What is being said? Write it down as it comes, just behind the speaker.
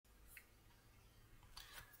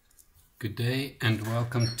Good day and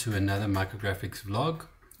welcome to another Micrographics vlog.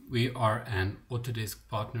 We are an Autodesk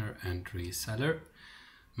partner and reseller.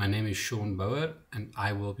 My name is Sean Bauer and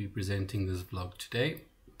I will be presenting this vlog today,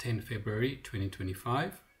 10 February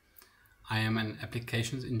 2025. I am an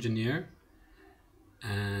applications engineer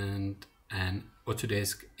and an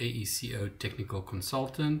Autodesk AECO technical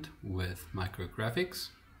consultant with Micrographics.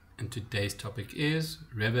 And today's topic is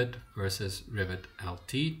Revit versus Revit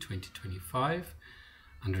LT 2025.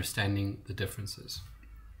 Understanding the differences.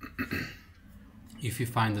 If you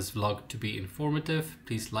find this vlog to be informative,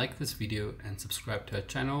 please like this video and subscribe to our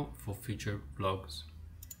channel for future vlogs.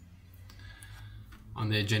 On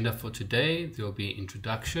the agenda for today, there will be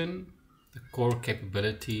introduction, the core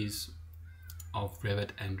capabilities of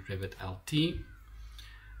Revit and Revit LT,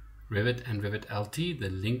 Revit and Revit LT,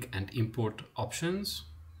 the link and import options,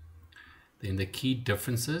 then the key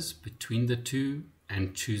differences between the two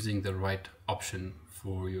and choosing the right option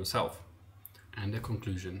for yourself, and a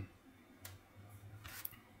conclusion.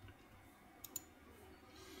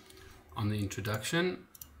 On the introduction,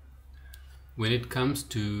 when it comes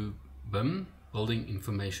to BIM, Building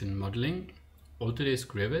Information Modeling, Autodesk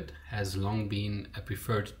Revit has long been a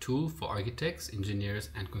preferred tool for architects, engineers,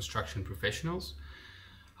 and construction professionals.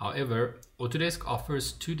 However, Autodesk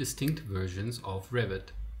offers two distinct versions of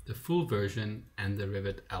Revit, the full version and the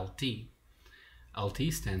Revit LT.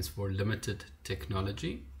 LT stands for Limited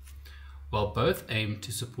Technology. While both aim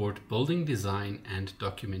to support building design and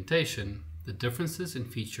documentation, the differences in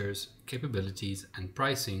features, capabilities, and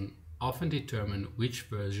pricing often determine which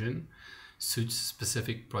version suits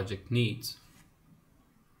specific project needs.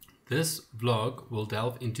 This vlog will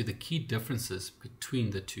delve into the key differences between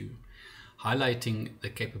the two, highlighting the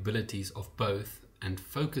capabilities of both and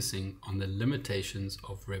focusing on the limitations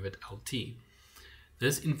of Revit LT.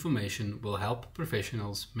 This information will help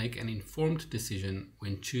professionals make an informed decision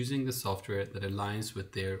when choosing the software that aligns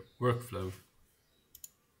with their workflow.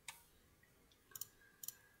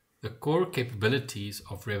 The core capabilities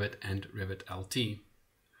of Revit and Revit LT.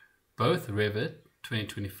 Both Revit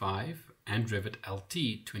 2025 and Revit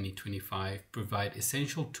LT 2025 provide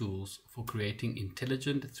essential tools for creating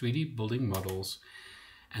intelligent 3D building models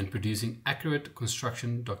and producing accurate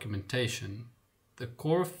construction documentation. The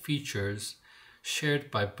core features shared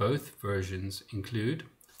by both versions include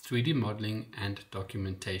 3D modeling and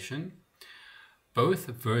documentation. Both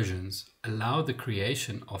versions allow the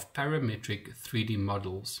creation of parametric 3D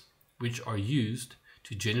models, which are used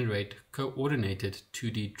to generate coordinated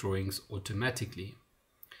 2D drawings automatically.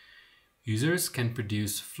 Users can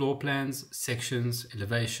produce floor plans, sections,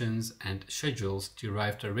 elevations, and schedules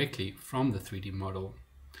derived directly from the 3D model,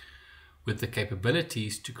 with the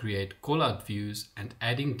capabilities to create callout views and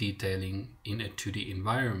adding detailing in a 2D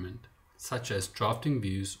environment, such as drafting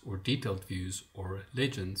views or detailed views or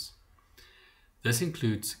legends. This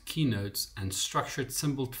includes keynotes and structured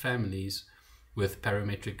symboled families with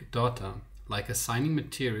parametric data, like assigning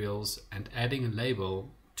materials and adding a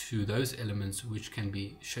label to those elements which can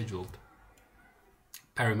be scheduled.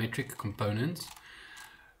 Parametric components.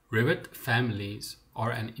 Revit families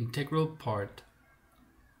are an integral part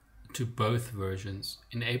to both versions,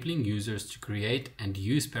 enabling users to create and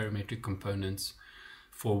use parametric components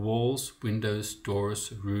for walls, windows,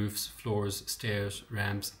 doors, roofs, floors, stairs,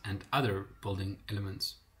 ramps, and other building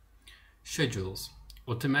elements. Schedules,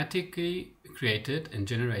 automatically created and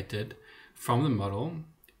generated from the model.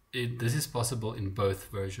 This is possible in both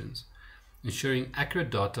versions, ensuring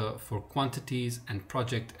accurate data for quantities and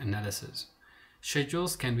project analysis.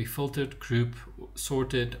 Schedules can be filtered, grouped,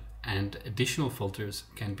 sorted, and additional filters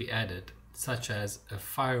can be added, such as a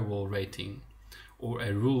firewall rating or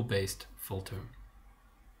a rule-based filter.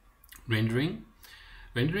 Rendering.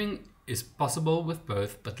 Rendering is possible with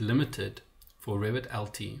both, but limited for Revit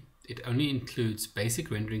LT. It only includes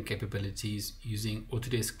basic rendering capabilities using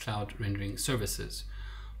Autodesk Cloud rendering services,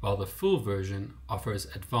 while the full version offers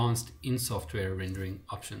advanced in-software rendering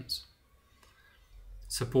options.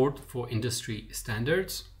 Support for industry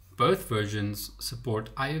standards. Both versions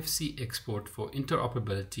support IFC export for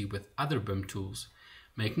interoperability with other BIM tools,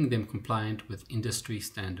 making them compliant with industry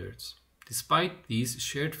standards. Despite these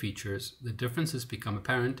shared features, the differences become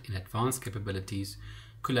apparent in advanced capabilities,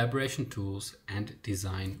 collaboration tools, and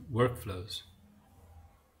design workflows.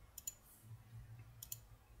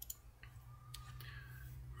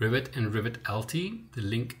 Revit and Revit LT, the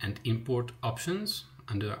link and import options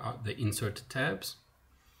under the Insert tabs.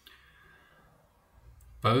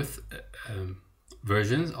 Both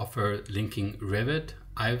versions offer linking Revit,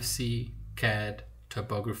 IFC, CAD,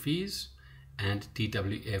 topographies, and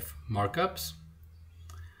DWF markups.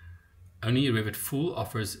 Only Revit Full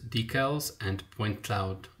offers decals and point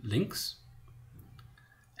cloud links,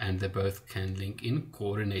 and they both can link in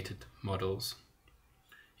coordinated models.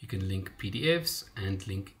 You can link PDFs and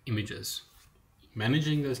link images.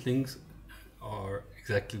 Managing those links are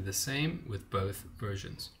exactly the same with both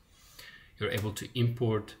versions. You're able to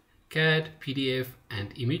import CAD, PDF,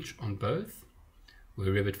 and image on both, where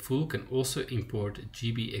Revit Full can also import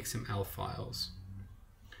GBXML files.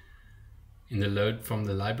 In the load from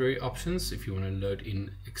the library options, if you want to load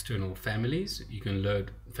in external families, you can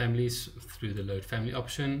load families through the load family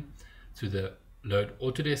option, through the load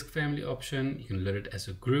Autodesk family option. You can load it as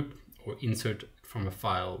a group or insert from a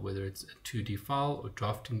file, whether it's a 2D file or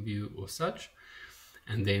drafting view or such.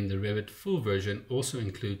 And then the Revit Full version also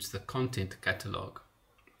includes the content catalog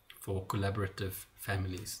for collaborative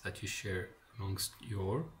families that you share amongst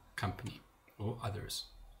your company or others.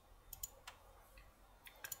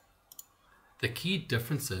 The key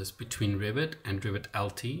differences between Revit and Revit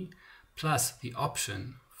LT, plus the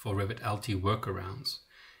option for Revit LT workarounds.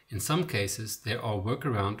 In some cases, there are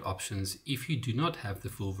workaround options if you do not have the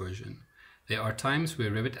full version. There are times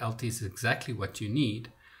where Revit LT is exactly what you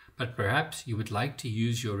need, but perhaps you would like to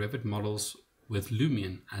use your Revit models with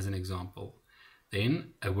Lumion as an example.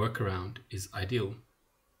 Then a workaround is ideal.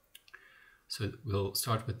 So we'll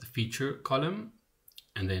start with the feature column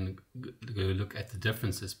and then go look at the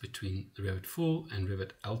differences between the Revit Full and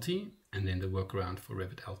Revit LT, and then the workaround for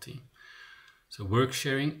Revit LT. So work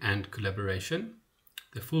sharing and collaboration.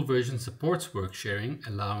 The full version supports work sharing,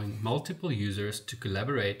 allowing multiple users to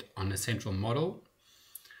collaborate on a central model.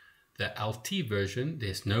 The LT version,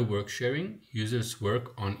 there's no work sharing. Users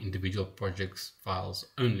work on individual projects files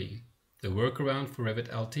only. The workaround for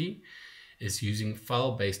Revit LT is using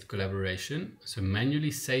file-based collaboration, so manually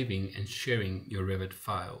saving and sharing your Revit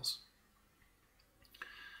files.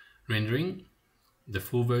 Rendering. The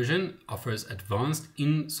full version offers advanced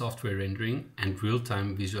in-software rendering and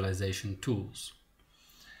real-time visualization tools,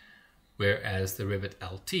 whereas the Revit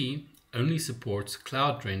LT only supports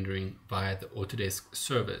cloud rendering via the Autodesk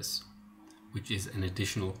service, which is an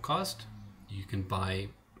additional cost. You can buy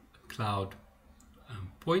cloud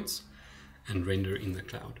points and render in the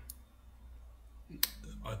cloud.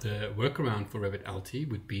 The workaround for Revit LT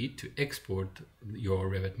would be to export your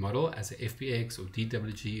Revit model as a FBX or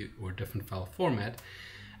DWG or different file format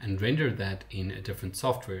and render that in a different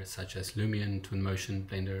software such as Lumion, Twinmotion,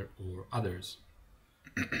 Blender, or others.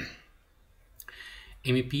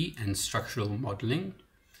 MEP and structural modeling.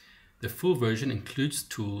 The full version includes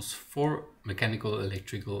tools for mechanical,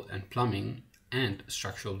 electrical, and plumbing and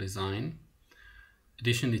structural design.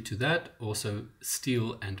 Additionally to that, also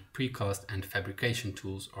steel and precast and fabrication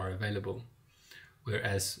tools are available.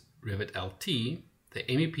 Whereas Revit LT, the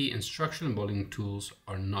MEP and structural modeling tools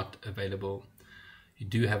are not available. You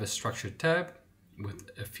do have a structure tab with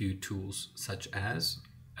a few tools such as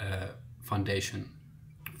a foundation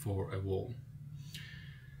for a wall.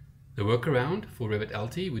 The workaround for Revit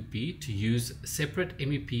LT would be to use separate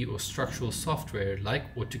MEP or structural software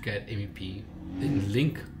like AutoCAD MEP, then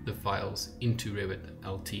link the files into Revit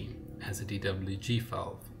LT as a DWG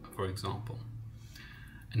file, for example.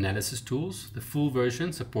 Analysis tools. The full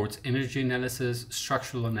version supports energy analysis,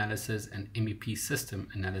 structural analysis, and MEP system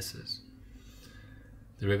analysis.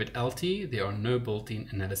 The Revit LT, there are no built-in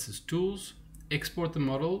analysis tools. Export the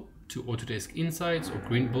model to Autodesk Insights or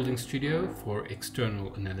Green Building Studio for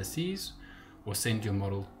external analyses, or send your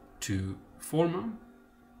model to Forma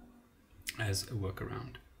as a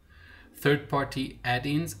workaround. Third-party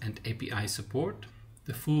add-ins and API support.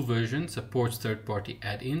 The full version supports third-party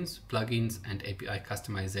add-ins, plugins, and API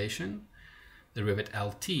customization. The Revit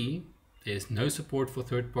LT, there is no support for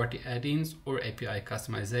third-party add-ins or API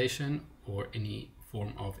customization or any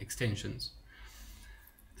form of extensions.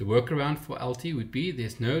 The workaround for LT would be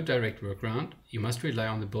there's no direct workaround. You must rely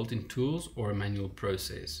on the built-in tools or a manual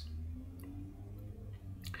process.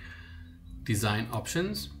 Design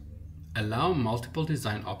options. Allow multiple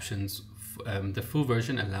design options. The full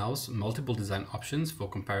version allows multiple design options for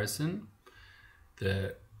comparison.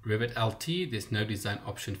 The Revit LT, there's no design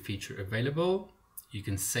option feature available. You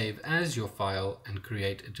can save as your file and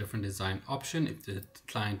create a different design option if the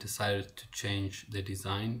client decided to change the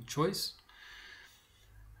design choice.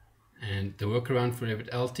 And the workaround for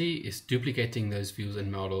Revit LT is duplicating those views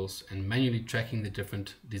and models and manually tracking the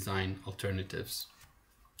different design alternatives.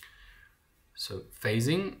 So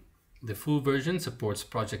phasing. The full version supports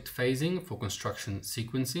project phasing for construction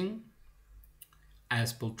sequencing,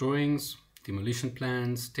 as-built drawings, demolition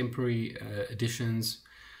plans, temporary additions,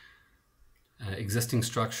 Existing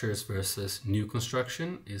structures versus new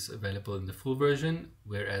construction is available in the full version,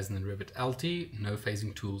 whereas in the Revit LT, no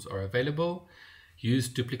phasing tools are available. Use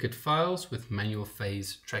duplicate files with manual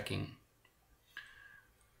phase tracking.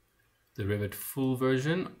 The Revit full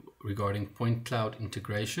version regarding point cloud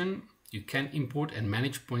integration, you can import and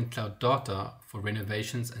manage point cloud data for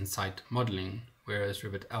renovations and site modeling, whereas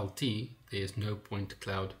Revit LT, there is no point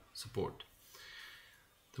cloud support.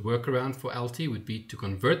 The workaround for LT would be to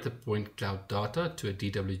convert the point cloud data to a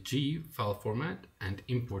DWG file format and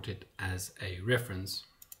import it as a reference.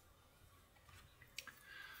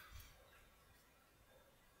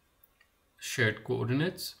 Shared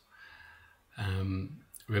coordinates.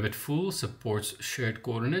 Revit Full supports shared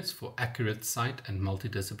coordinates for accurate site and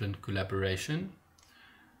multidiscipline collaboration,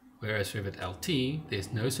 whereas Revit LT,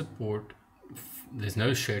 there's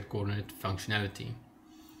no shared coordinate functionality.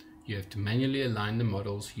 You have to manually align the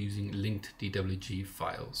models using linked DWG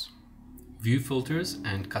files. View filters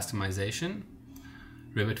and customization.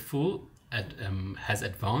 Revit Full has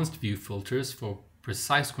advanced view filters for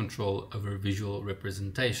precise control over visual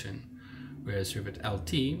representation, whereas Revit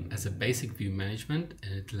LT has a basic view management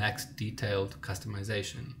and it lacks detailed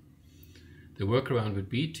customization. The workaround would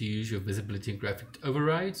be to use your visibility and graphic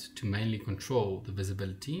overrides to mainly control the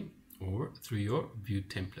visibility or through your view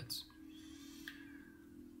templates.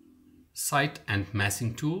 Site and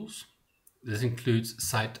massing tools. This includes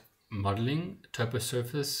site modeling, topo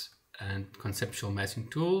surface, and conceptual massing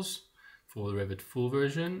tools for the Revit full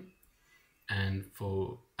version. And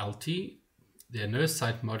for LT, there are no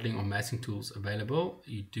site modeling or massing tools available.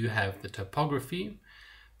 You do have the topography,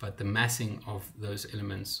 but the massing of those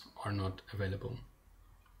elements are not available.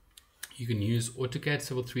 You can use AutoCAD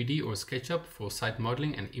Civil 3D or SketchUp for site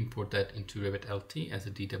modeling and import that into Revit LT as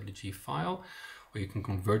a DWG file, or you can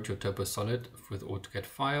convert your TopoSolid with AutoCAD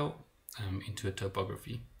file into a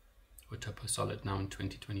topography or TopoSolid now in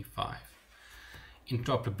 2025.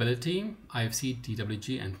 Interoperability, IFC,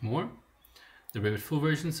 DWG, and more. The Revit full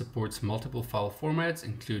version supports multiple file formats,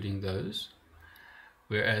 including those,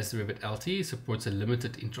 whereas the Revit LT supports a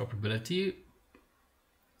limited interoperability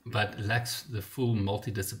but lacks the full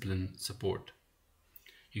multidiscipline support.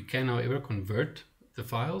 You can, however, convert the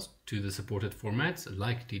files to the supported formats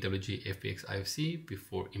like DWG, FBX, IFC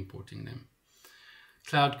before importing them.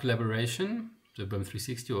 Cloud collaboration, the BIM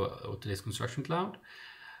 360 or Autodesk Construction Cloud.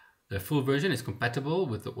 The full version is compatible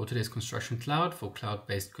with the Autodesk Construction Cloud for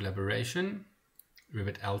cloud-based collaboration.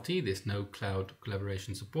 Revit LT, there's no cloud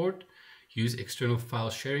collaboration support. Use external file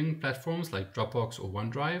sharing platforms like Dropbox or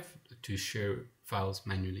OneDrive to share files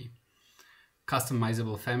manually.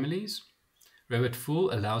 Customizable families. Revit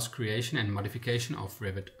Full allows creation and modification of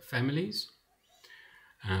Revit families.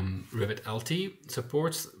 Revit LT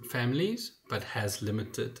supports families but has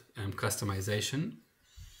limited customization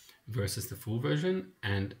versus the full version,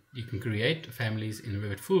 and you can create families in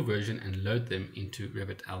Revit full version and load them into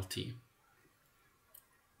Revit LT.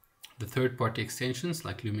 The third-party extensions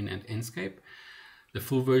like Lumin and Enscape. The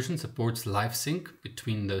full version supports live sync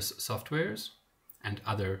between those softwares and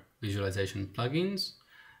other visualization plugins.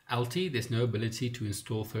 LT, there's no ability to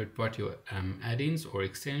install third-party add-ins or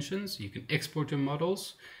extensions. You can export your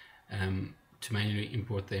models to manually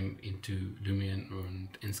import them into Lumion or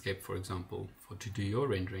Enscape, for example, to do your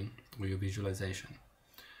rendering or your visualization.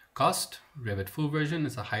 Cost, Revit full version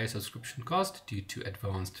is a higher subscription cost due to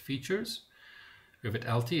advanced features. Revit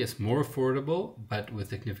LT is more affordable, but with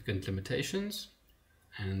significant limitations.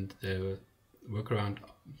 And the workaround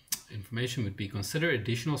information would be consider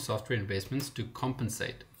additional software investments to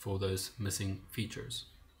compensate for those missing features.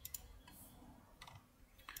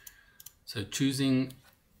 So choosing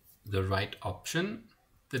the right option,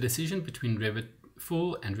 the decision between Revit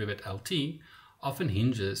Full and Revit LT often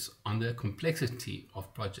hinges on the complexity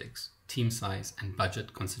of projects, team size, and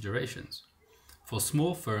budget considerations. For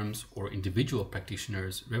small firms or individual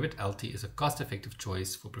practitioners, Revit LT is a cost-effective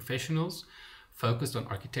choice for professionals focused on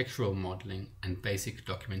architectural modeling and basic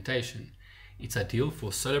documentation. It's ideal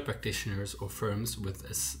for solo practitioners or firms with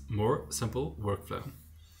a more simple workflow.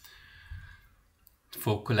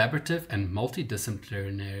 For collaborative and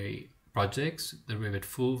multidisciplinary projects, the Revit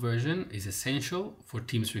full version is essential for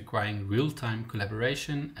teams requiring real-time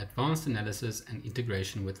collaboration, advanced analysis, and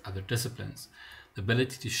integration with other disciplines. The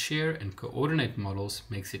ability to share and coordinate models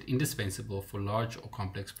makes it indispensable for large or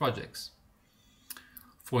complex projects.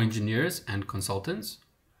 For engineers and consultants,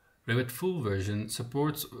 Revit full version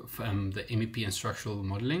supports the MEP and structural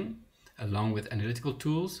modeling, along with analytical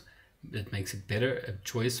tools that makes it better a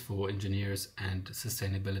choice for engineers and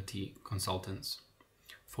sustainability consultants.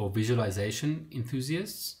 For visualization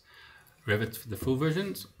enthusiasts, Revit for the full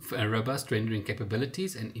versions, robust rendering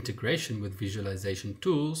capabilities and integration with visualization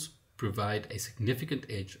tools provide a significant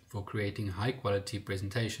edge for creating high-quality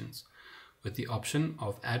presentations, with the option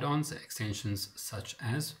of add-ons and extensions such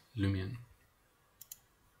as Lumion.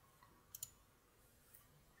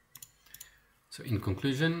 So in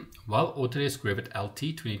conclusion, while Autodesk Revit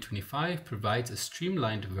LT 2025 provides a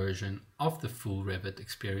streamlined version of the full Revit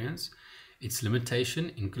experience, its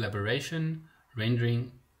limitation in collaboration,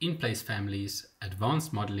 rendering, in-place families,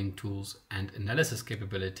 advanced modeling tools, and analysis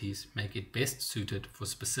capabilities make it best suited for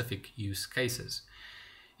specific use cases.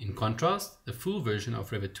 In contrast, the full version of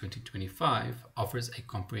Revit 2025 offers a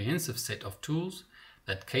comprehensive set of tools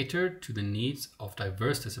that cater to the needs of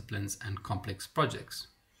diverse disciplines and complex projects.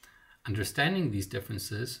 Understanding these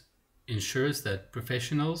differences ensures that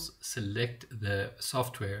professionals select the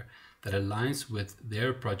software that aligns with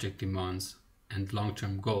their project demands and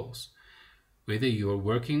long-term goals. Whether you are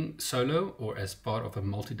working solo or as part of a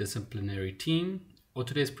multidisciplinary team,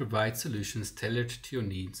 Autodesk provides solutions tailored to your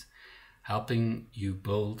needs, helping you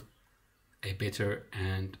build a better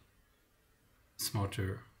and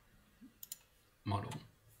smarter model.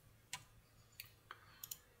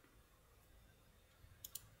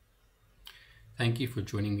 Thank you for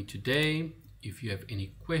joining me today. If you have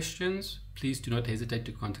any questions, please do not hesitate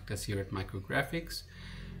to contact us here at Micrographics.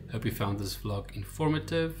 Hope you found this vlog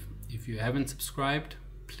informative. If you haven't subscribed,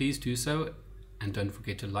 please do so, and don't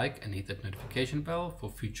forget to like and hit that notification bell for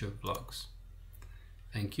future vlogs.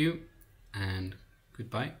 Thank you and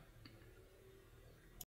goodbye.